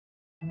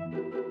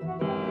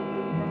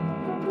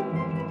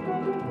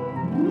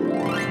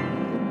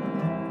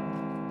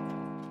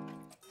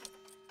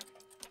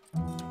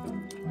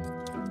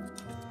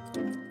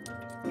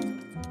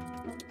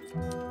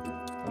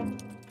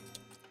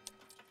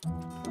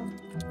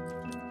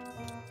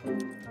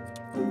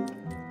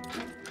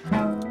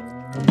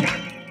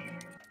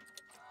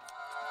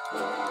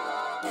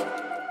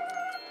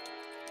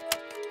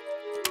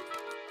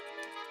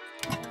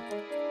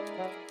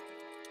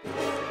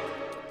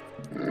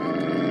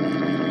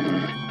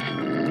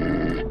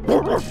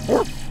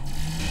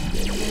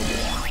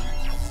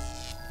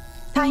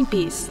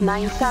Timepiece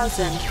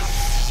 9000.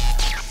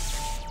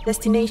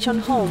 Destination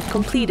home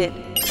completed.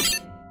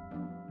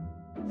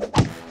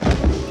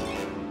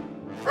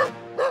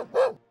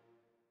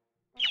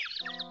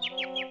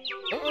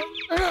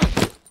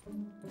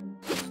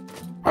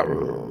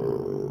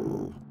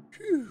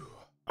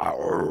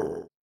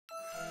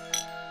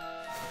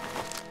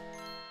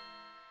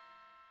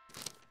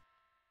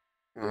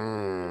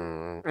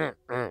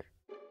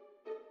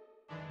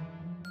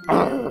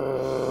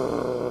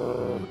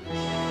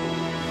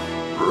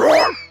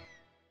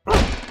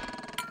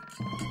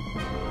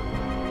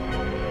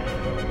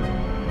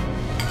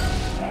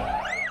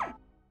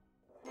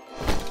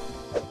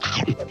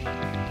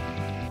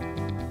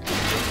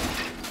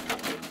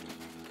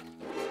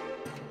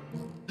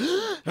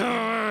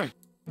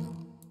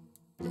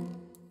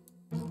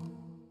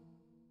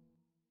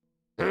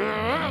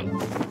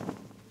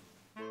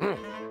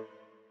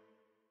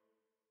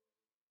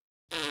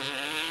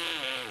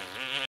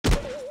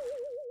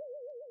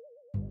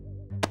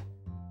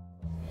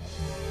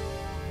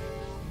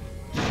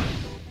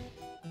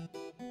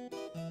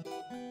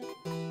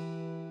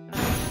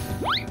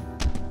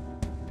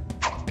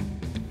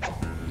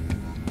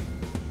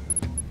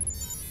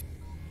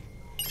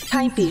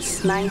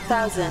 Timepiece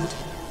 9000.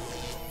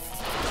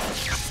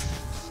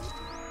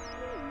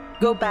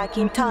 Go back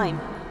in time.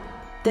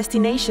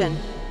 Destination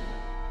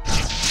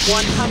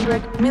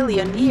 100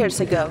 million years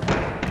ago.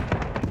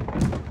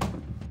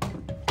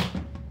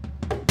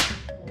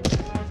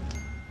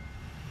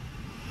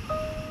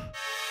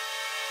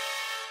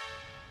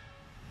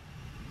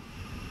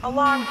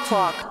 Alarm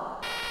clock.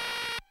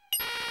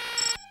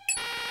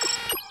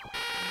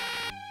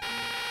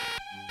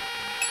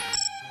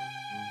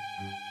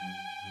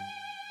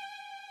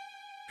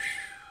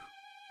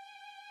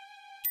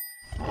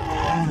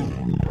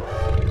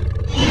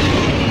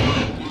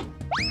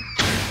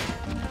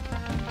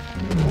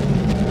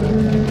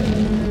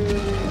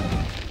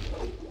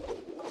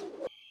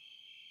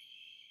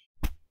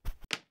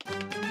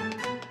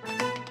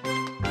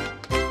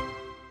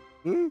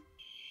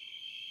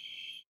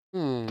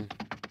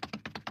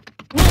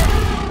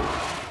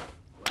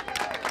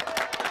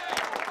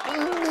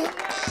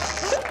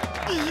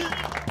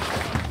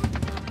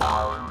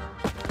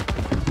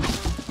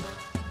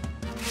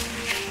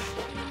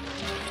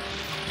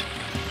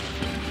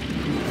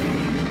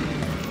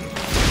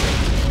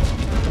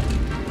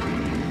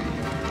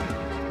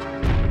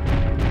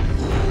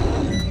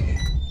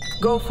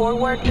 Go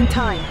forward in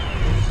time.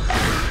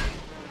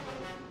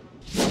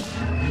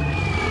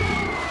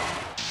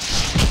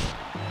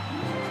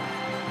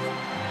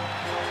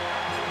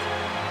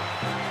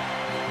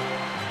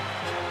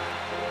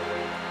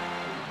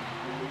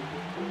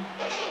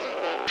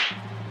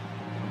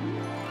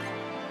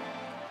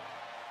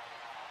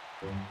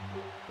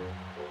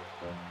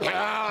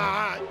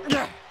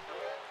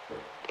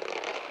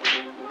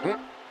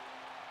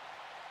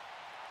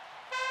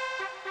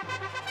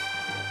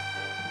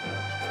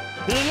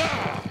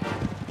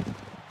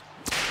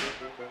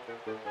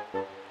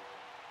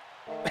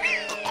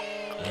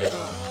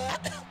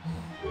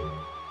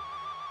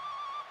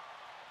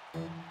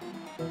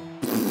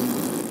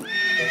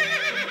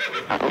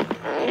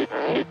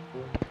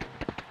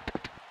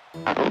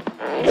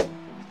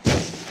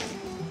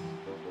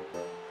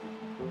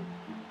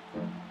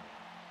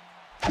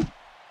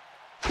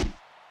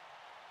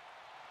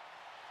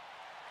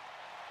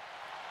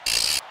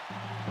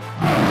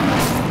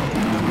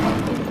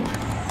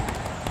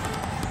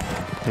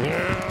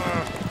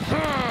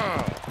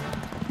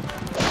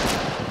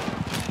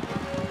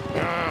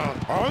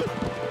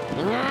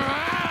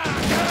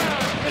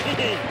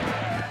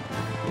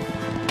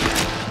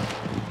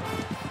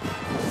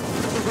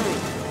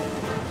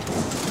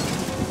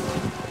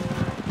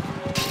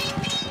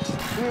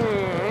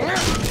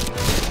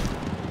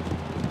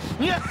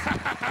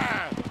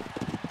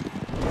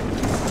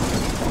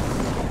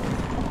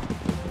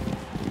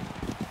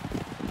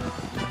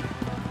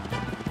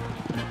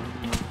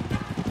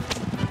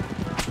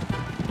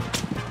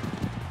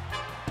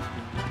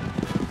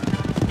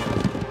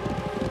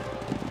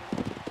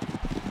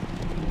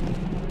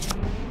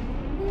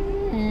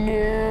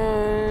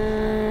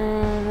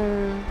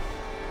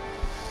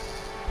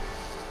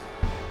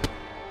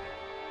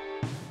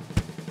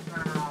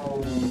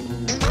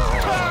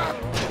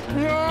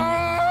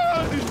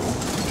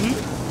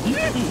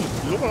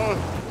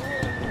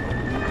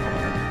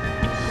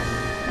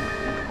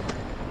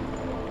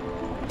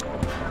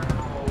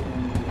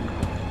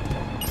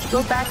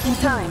 Go back in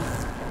time.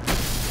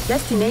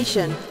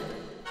 Destination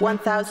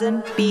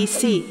 1000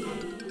 BC.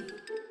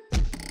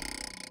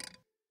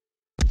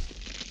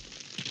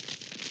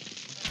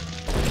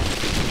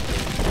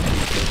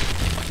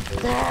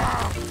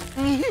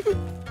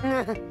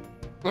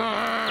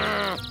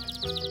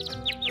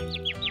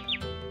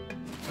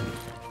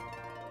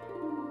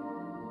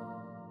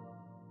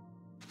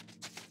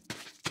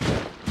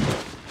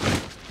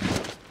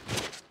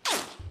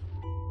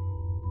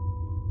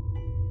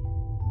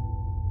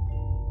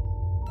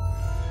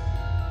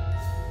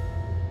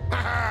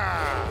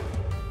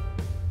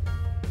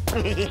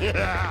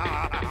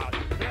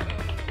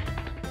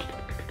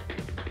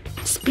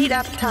 Speed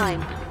up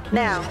time.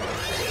 Now,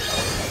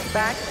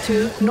 back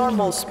to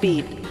normal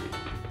speed.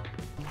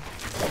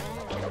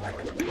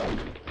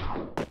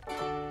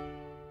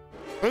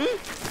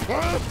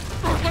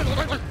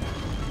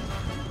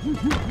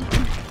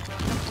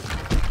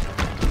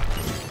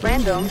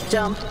 Random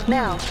jump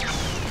now.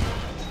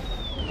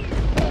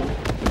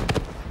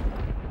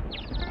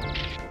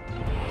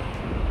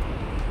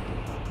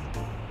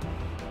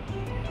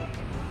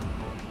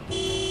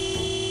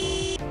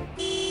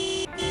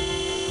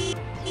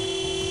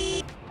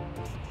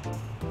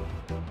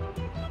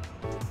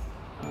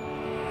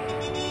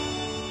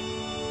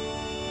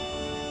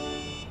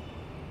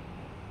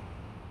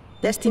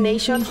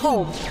 Destination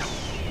home.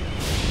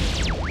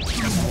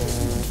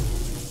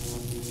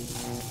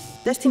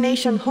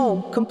 Destination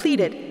home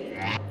completed.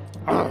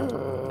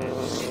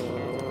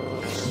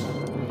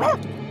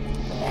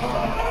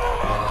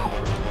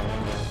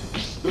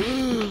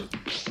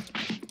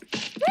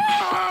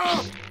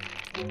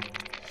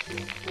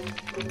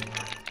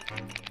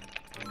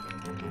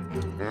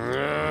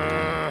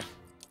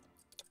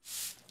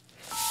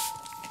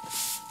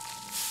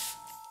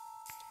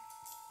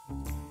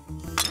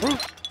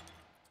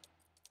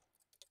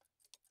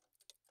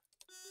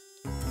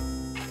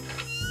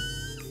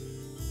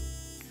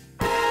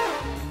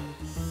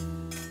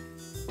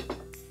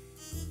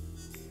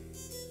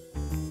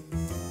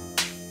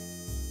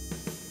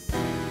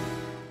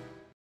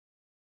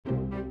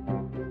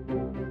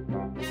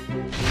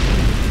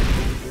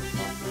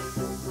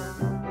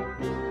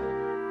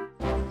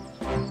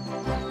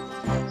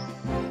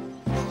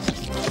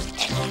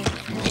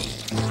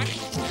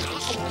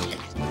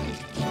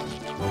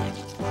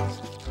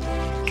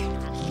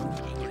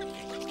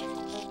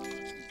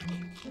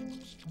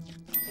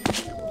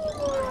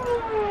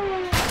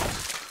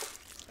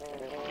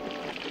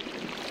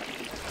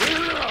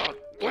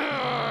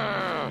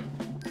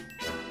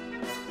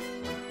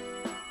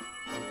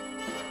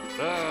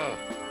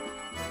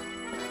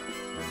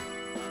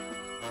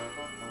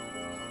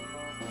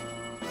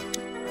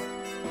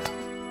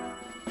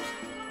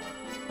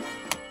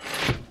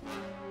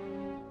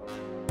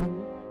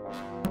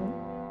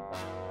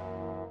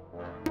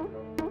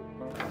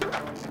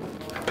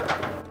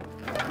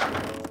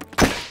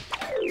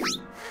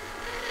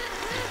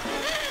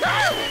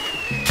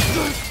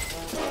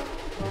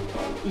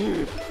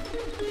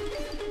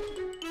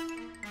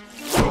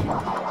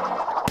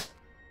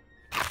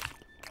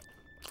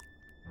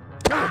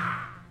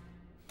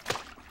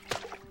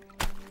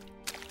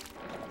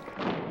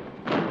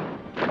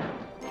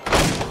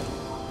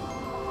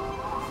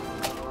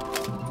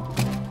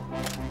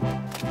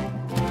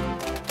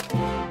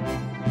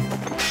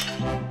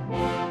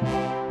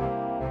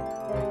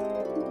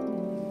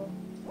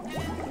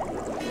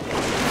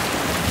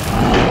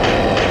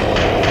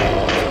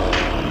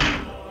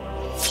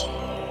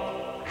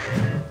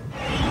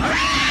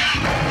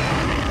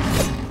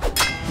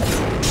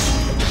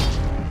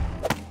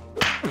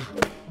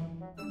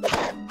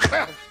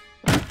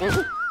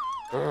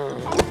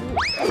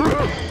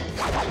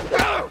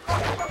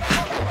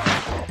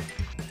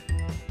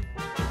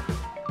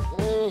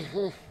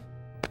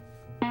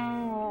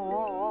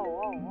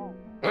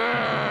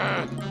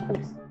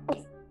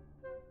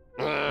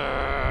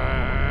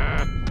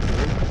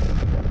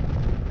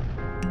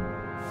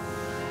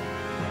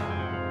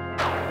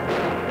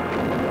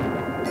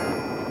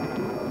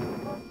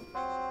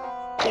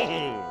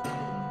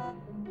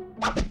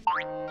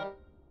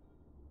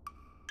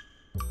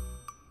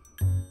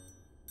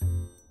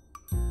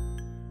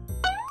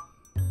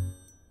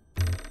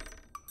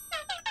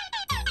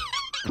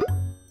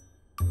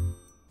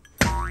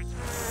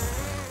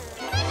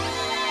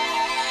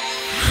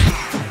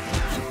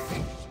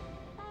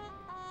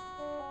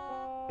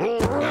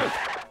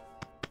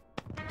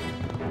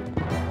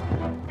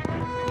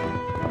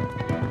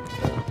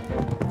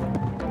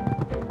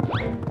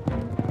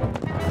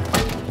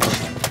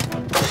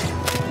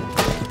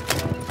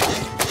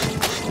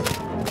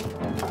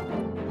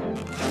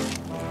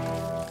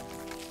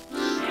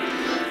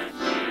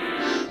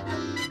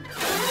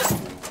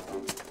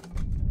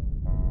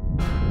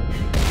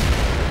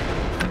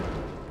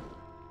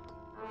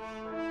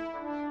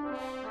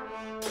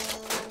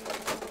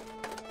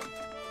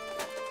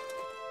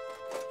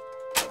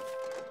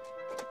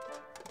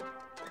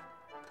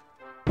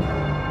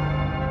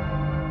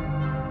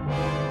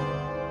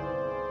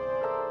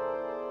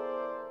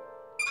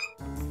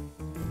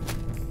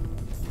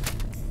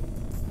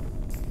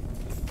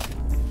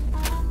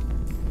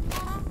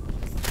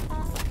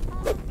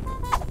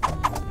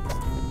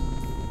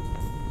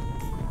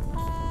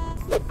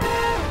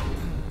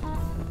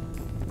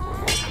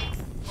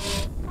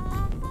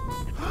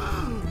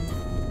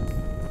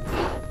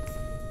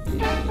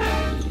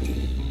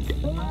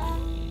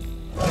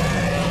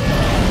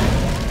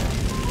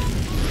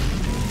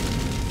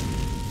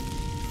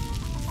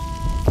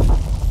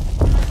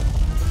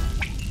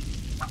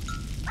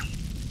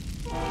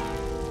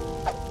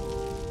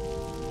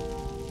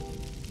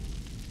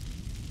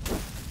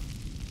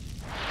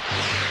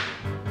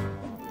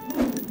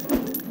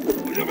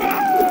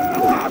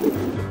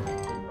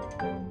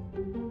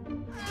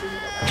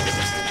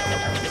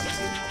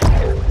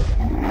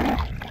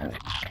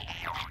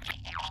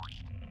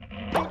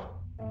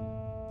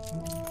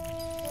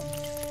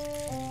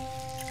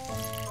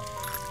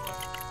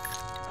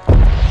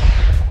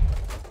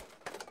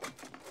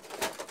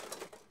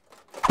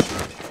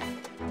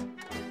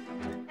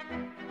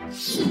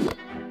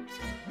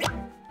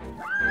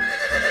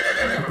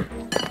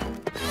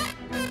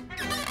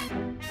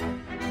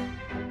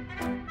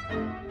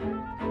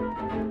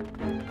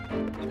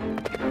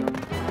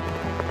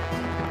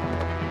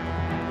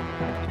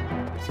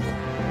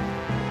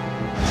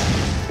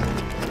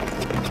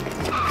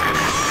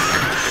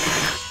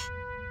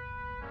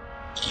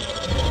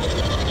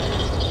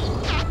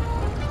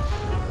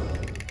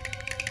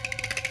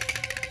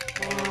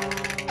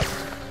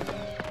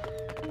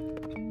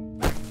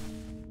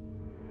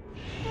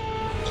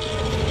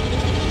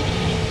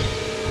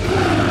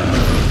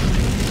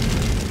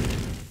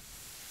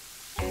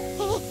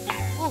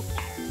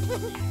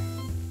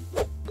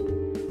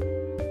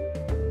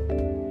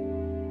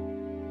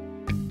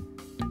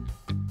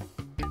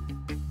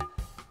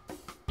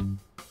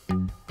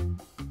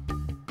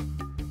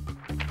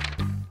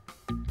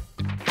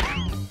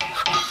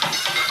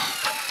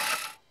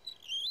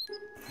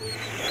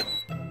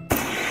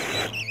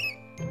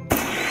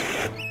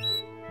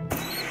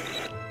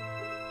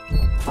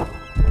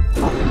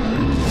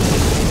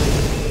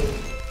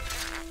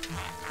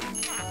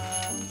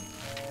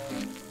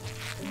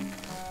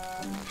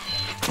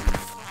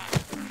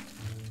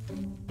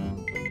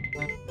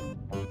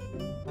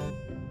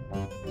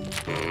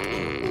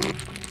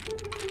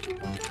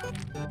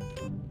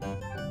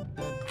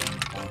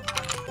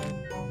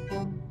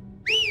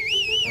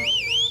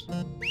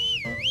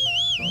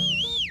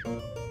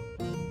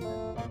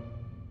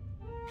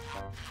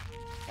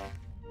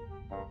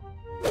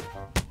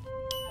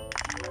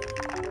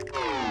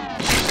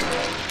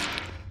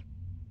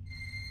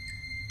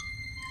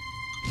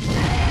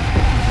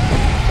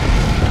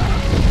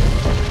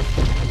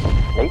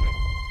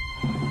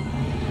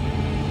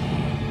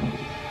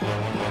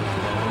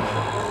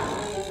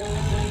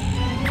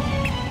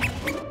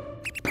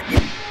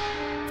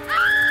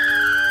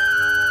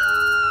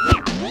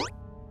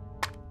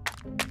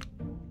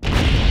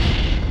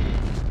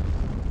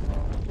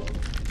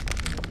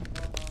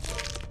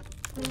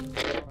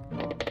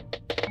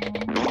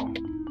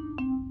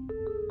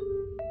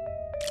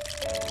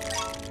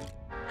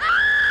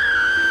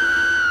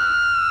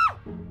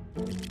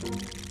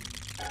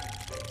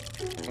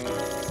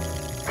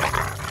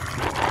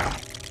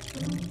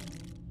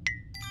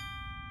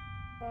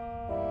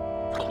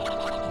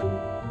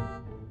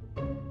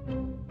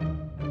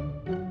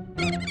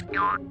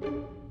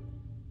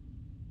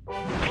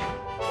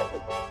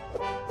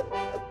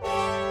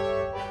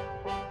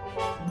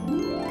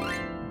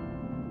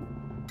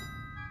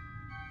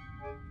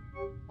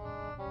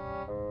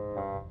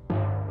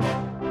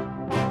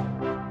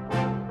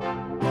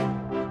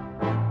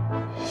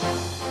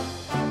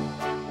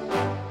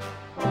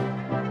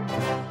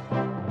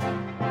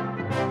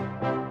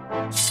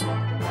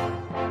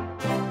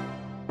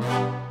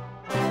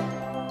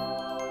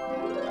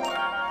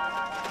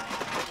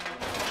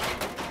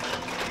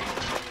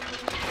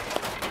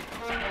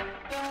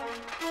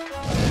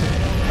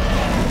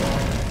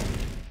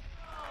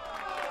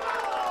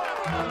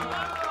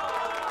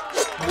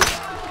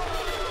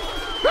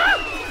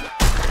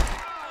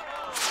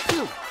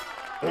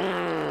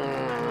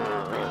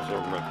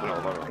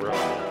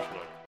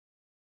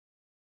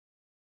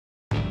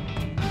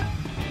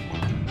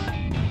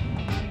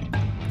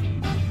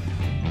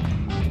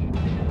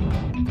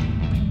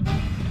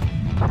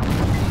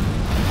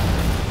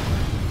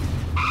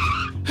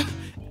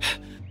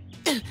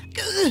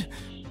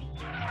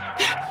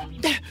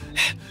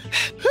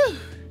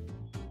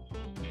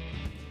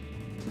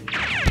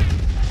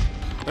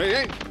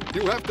 Hey,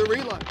 you have to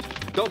realize,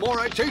 the more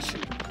I chase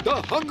you,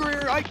 the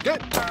hungrier I get.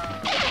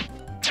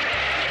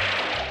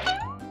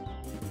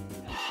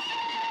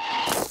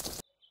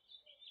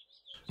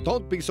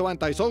 Don't be so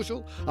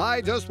antisocial.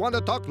 I just want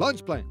to talk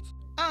lunch plans.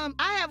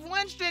 I have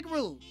one strict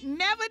rule.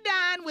 Never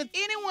dine with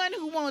anyone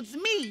who wants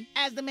me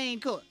as the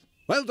main course.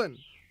 Well then,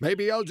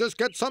 maybe I'll just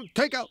get some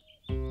takeout.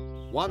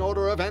 One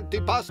order of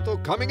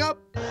antipasto coming up.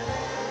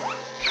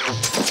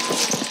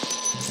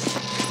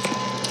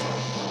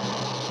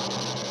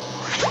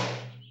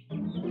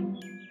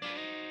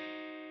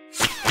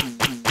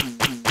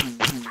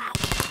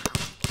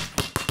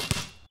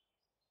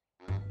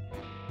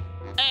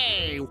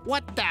 Hey,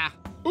 what the?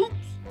 Oops,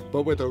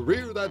 but with a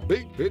rear that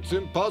big, it's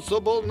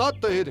impossible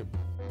not to hit him.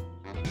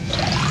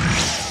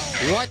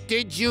 What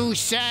did you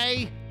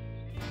say?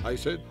 I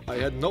said I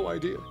had no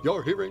idea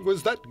your hearing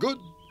was that good.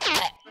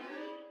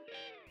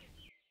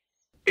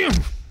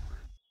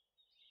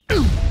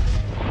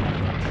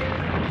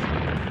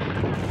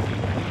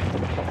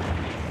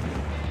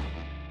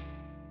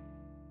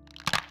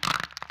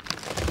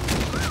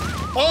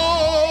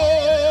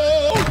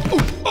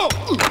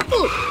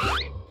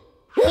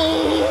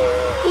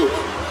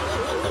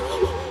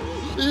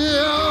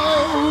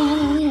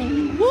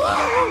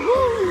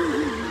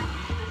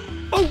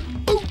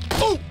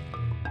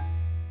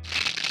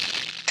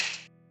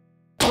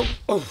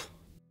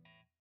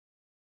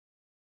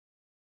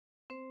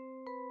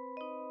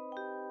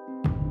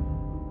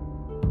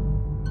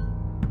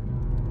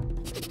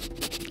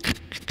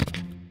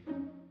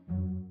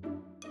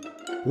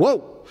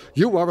 Whoa,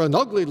 you are an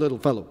ugly little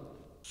fellow.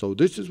 So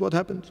this is what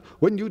happens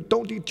when you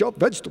don't eat your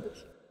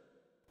vegetables.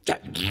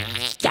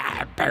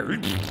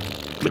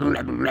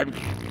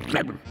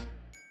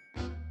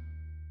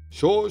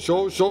 Sure.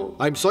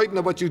 I'm certain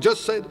that what you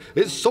just said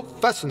is so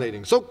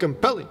fascinating, so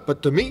compelling.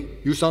 But to me,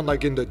 you sound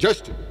like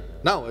indigestion.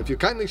 Now, if you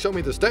kindly show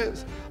me the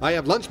stairs, I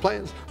have lunch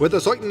plans with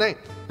a certain ant,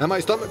 and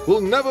my stomach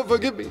will never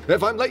forgive me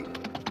if I'm late.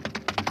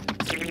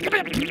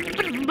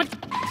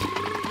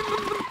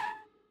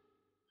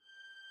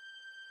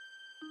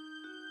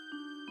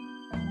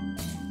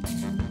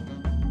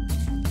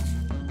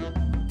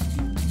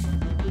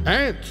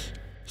 Ants!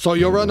 So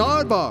you're an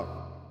aardvark!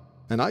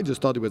 And I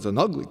just thought he was an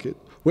ugly kid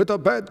with a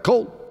bad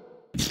cold.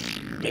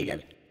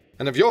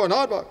 And if you're an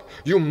aardvark,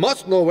 you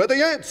must know where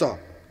the ants are.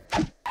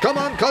 Come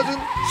on,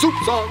 cousin,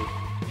 soup's on!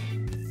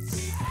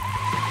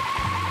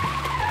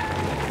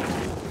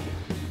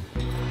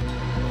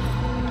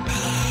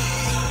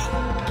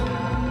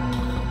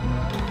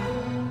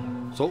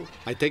 So,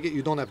 I take it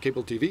you don't have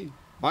cable TV.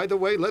 By the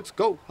way, let's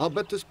go. I'll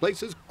bet this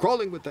place is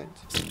crawling with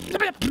ants.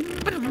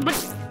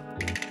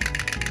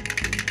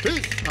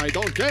 This I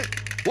don't get.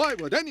 Why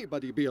would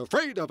anybody be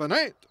afraid of an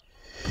ant?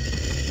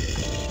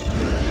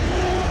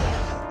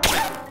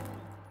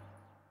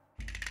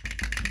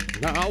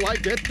 Now I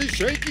get the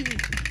shaking.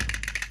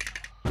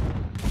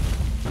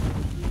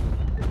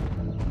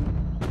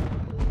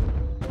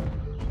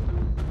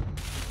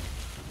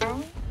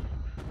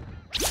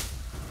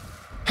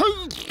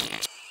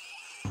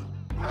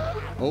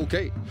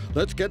 Okay,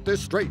 let's get this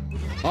straight.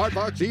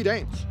 Aardvarks eat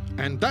ants.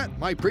 And that,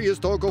 my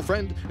prehistorical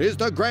friend, is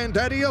the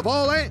granddaddy of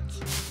all ants.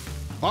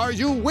 Are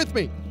you with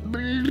me?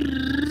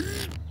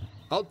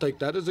 I'll take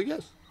that as a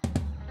yes.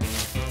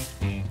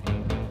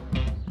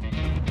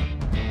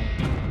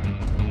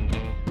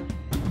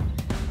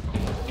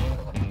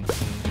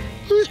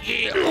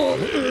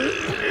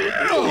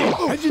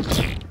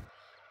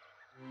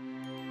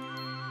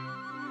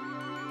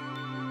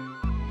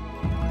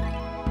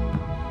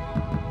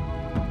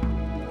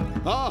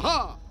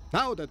 Aha!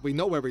 Now that we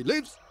know where he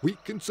lives, we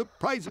can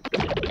surprise him.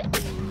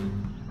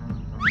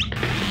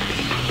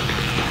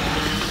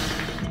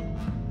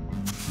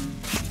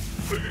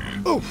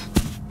 Oof!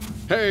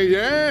 Hey,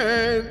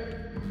 Ant!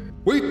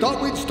 We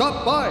thought we'd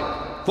stop by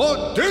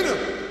for dinner!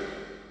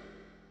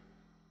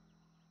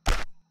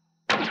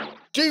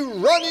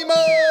 Geronimo!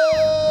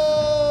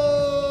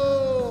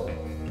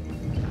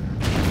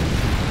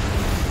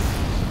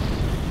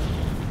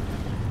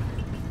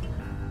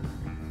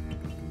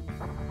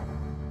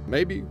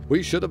 Maybe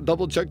we should have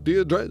double-checked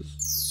the address.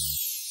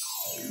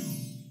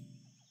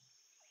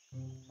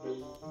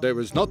 There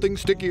is nothing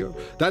stickier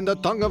than the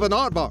tongue of an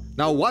aardvark.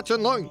 Now watch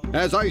and learn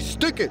as I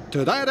stick it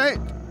to that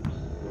ant.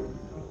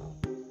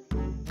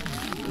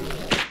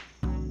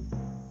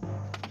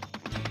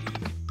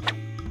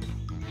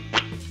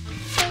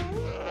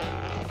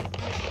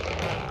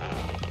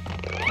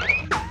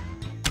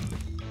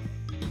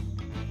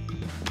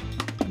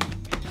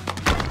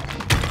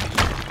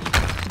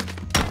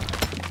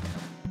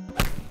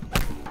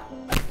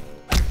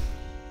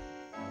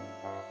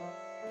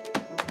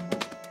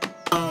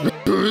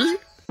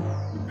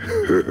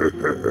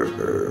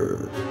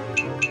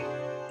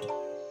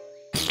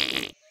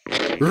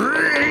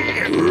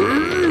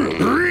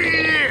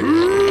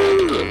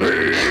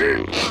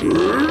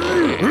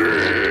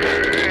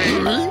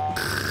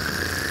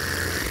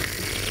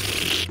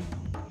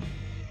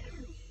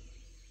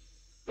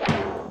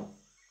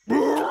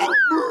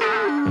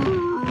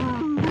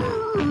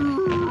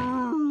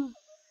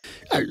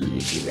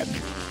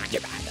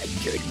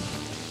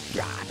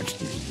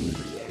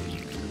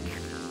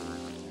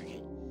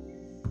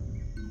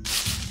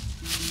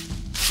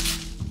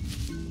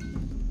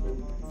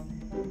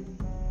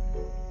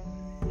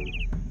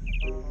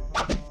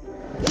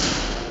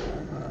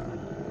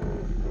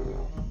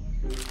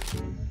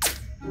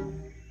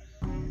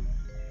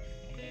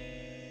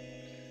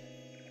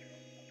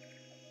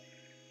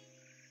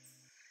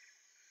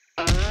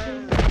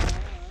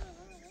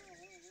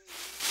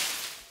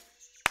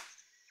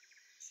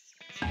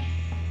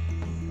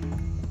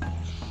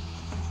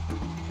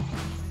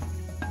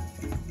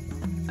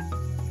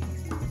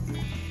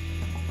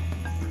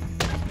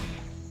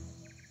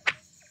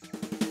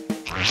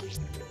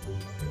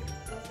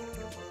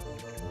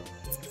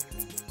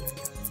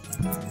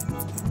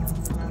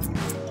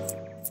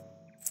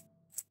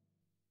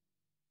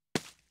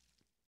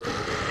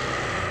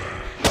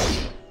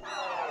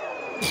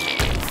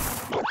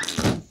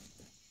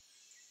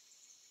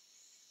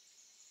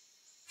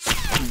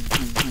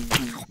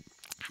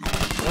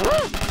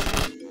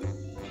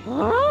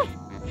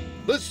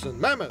 Listen,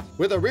 Mammoth,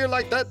 with a rear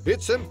like that,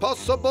 it's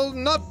impossible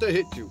not to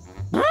hit you.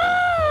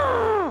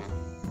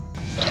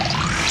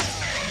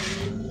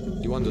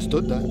 You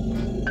understood that?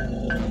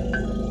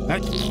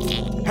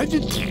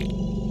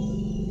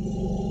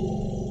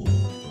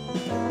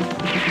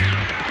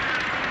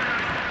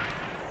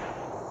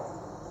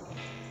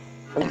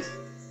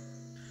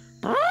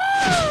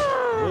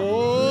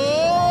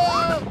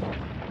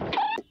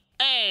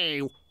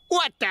 Hey,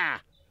 what the?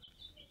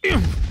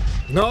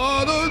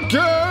 Not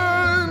again!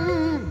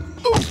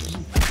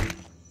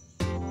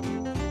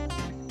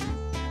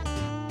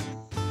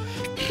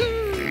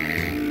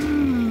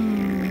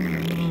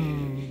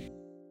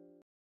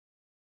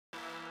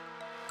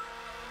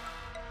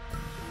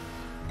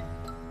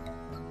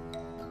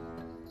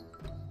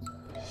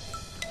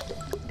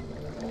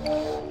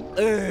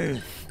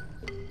 Earth.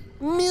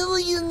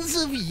 Millions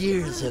of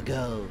years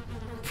ago,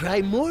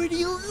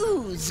 primordial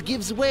ooze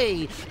gives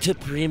way to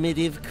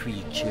primitive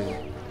creature.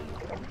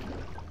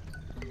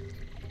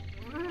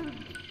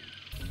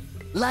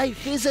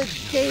 Life is a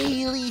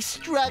daily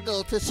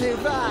struggle to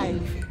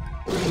survive.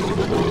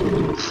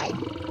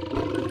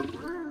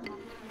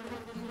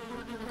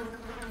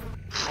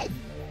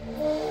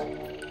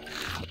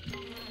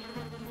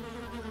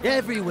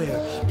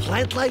 Everywhere,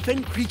 plant life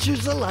and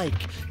creatures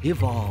alike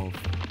evolve.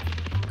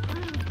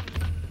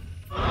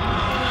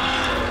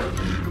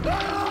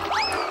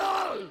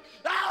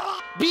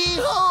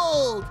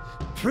 Behold,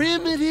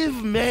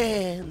 primitive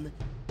man,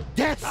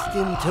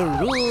 destined to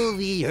rule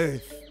the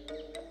earth.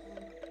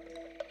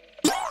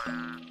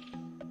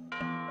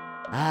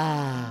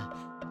 Ah,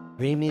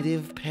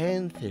 primitive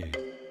panther,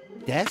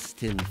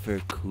 destined for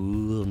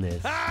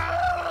coolness.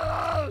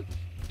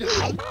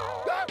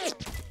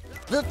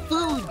 The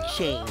food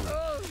chain,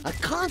 a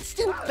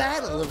constant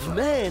battle of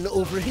man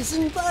over his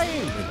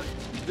environment.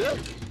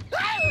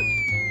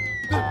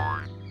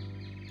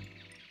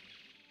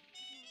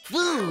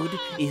 Food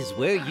is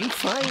where you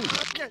find it.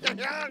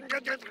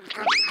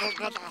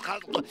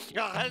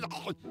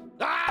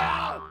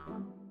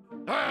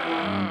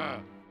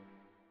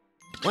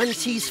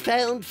 Once he's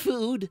found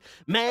food,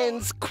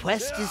 man's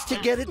quest is to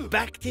get it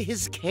back to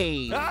his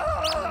cave.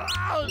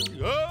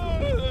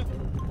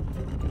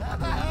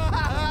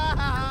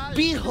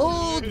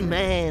 Behold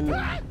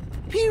man,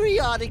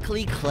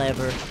 periodically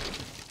clever.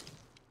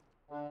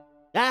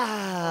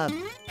 Ah,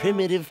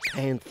 primitive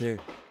panther,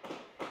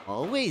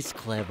 always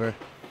clever.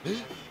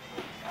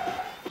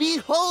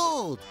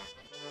 Behold,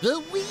 the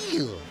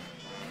wheel.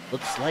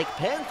 Looks like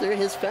Panther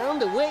has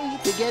found a way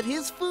to get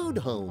his food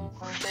home.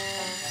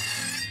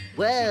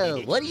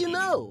 Well, what do you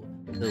know?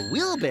 The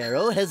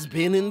wheelbarrow has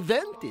been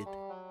invented.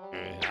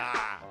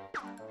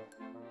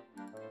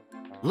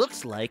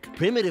 Looks like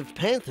primitive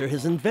Panther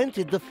has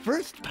invented the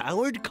first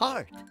powered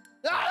cart.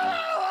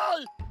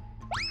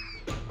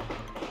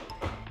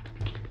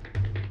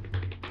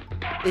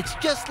 It's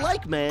just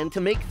like man to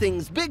make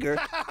things bigger.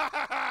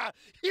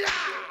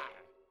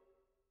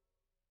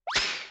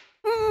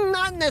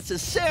 Not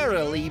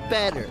necessarily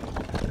better.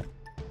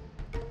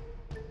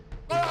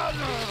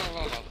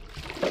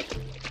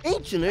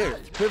 Ancient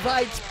Earth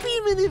provides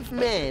primitive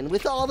man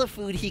with all the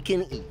food he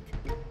can eat.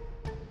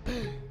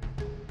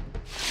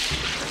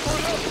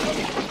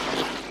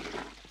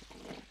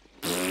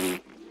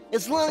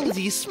 As long as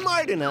he's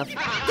smart enough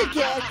to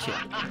catch it.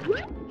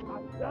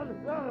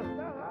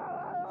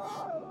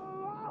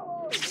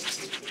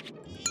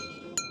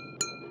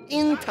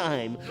 In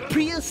time,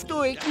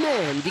 prehistoric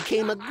man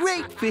became a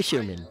great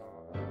fisherman.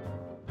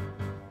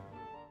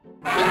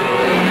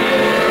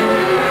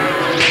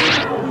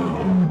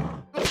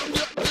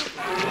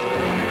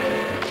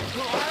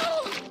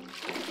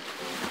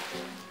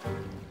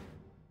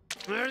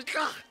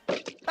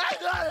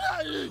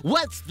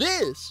 What's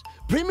this?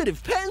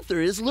 Primitive Panther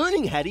is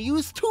learning how to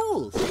use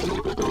tools.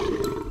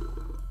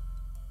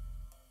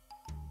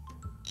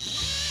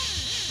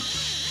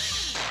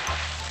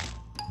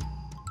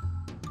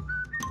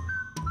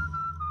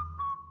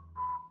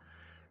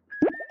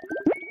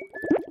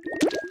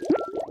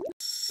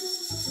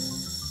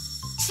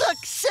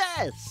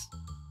 Success!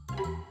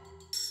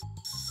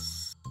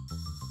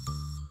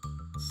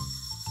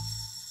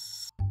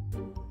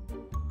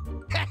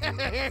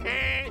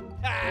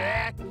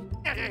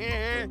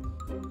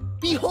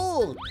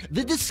 Behold,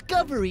 the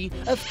discovery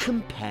of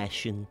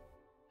compassion.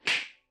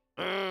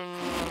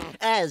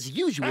 As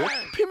usual,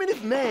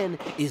 primitive man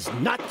is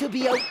not to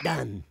be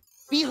outdone.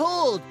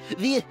 Behold,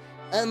 the,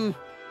 I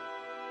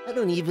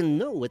don't even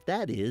know what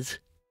that is.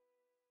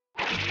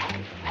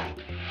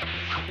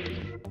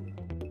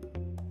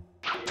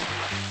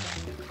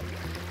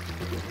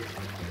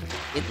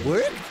 It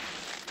worked?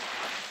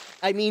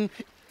 I mean,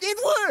 it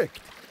worked!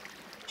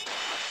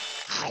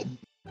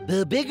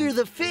 The bigger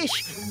the fish,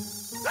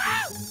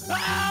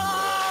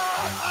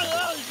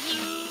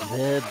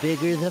 the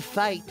bigger the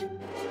fight.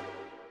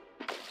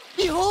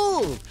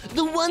 Behold,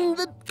 the one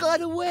that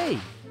got away.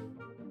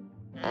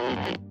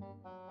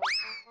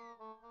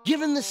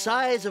 Given the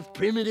size of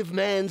primitive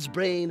man's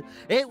brain,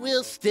 it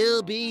will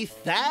still be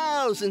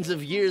thousands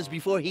of years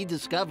before he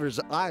discovers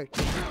art.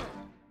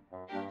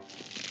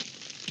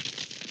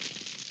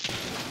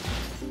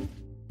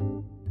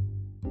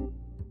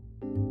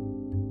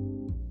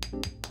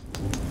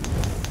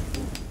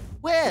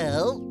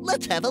 Well,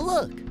 let's have a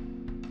look.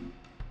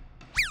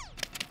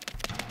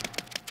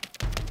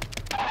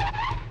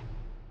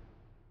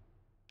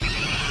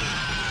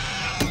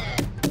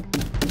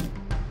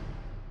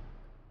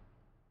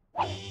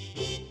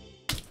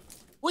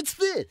 What's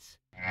this?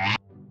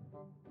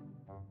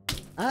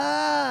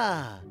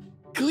 Ah,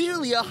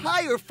 clearly a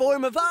higher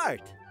form of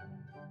art.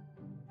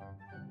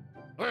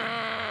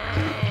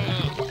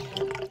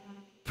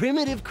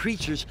 Primitive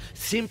creatures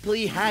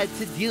simply had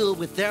to deal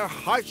with their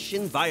harsh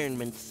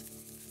environments.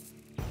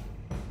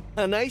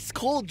 A nice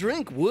cold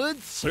drink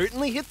would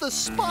certainly hit the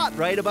spot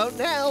right about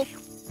now.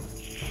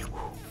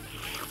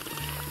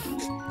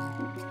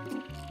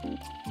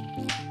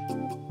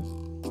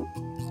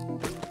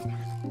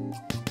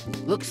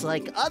 Looks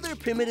like other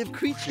primitive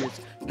creatures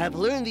have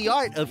learned the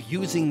art of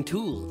using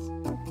tools.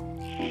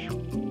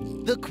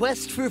 The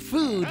quest for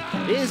food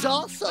is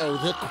also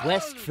the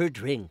quest for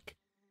drink.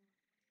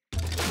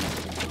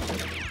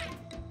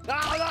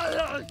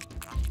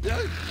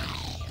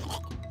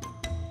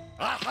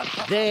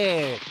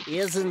 There,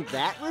 isn't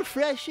that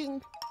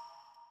refreshing?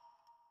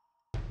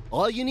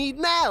 All you need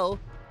now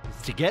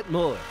is to get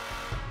more.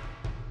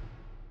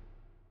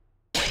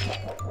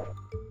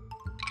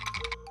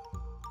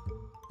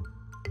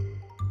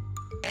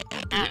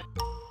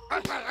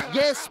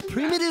 Yes,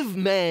 primitive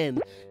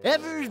man.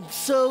 Ever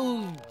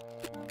so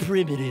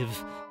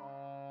primitive.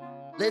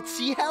 Let's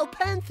see how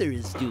Panther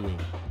is doing.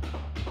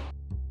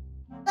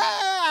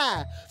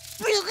 Ah!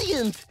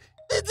 Brilliant!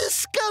 The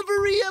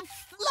discovery of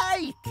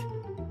flight!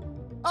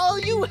 All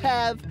you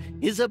have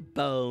is a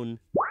bone.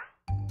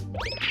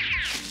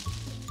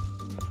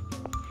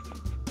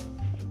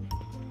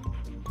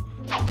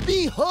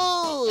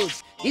 Behold!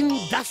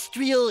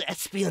 Industrial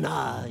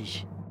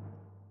espionage.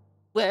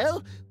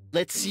 Well,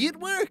 let's see it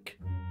work.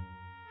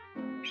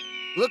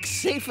 Looks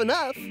safe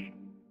enough.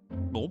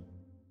 Oh.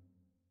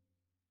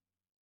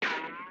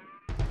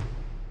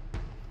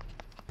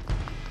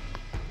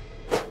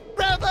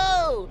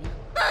 Bravo!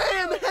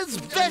 Man has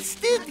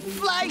bested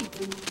flight!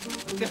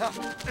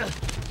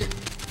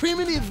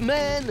 Primitive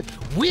man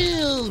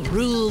will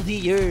rule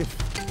the earth.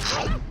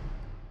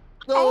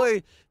 Or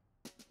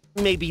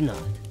maybe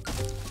not.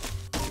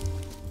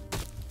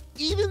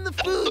 Even the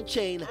food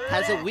chain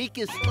has a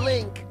weakest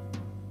link.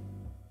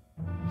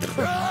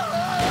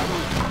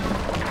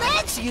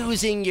 That's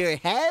using your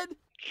head.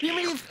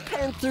 Primitive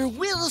Panther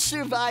will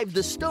survive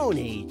the Stone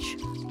Age.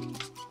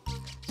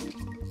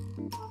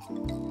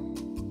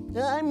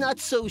 I'm not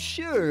so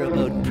sure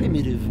about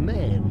primitive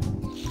man.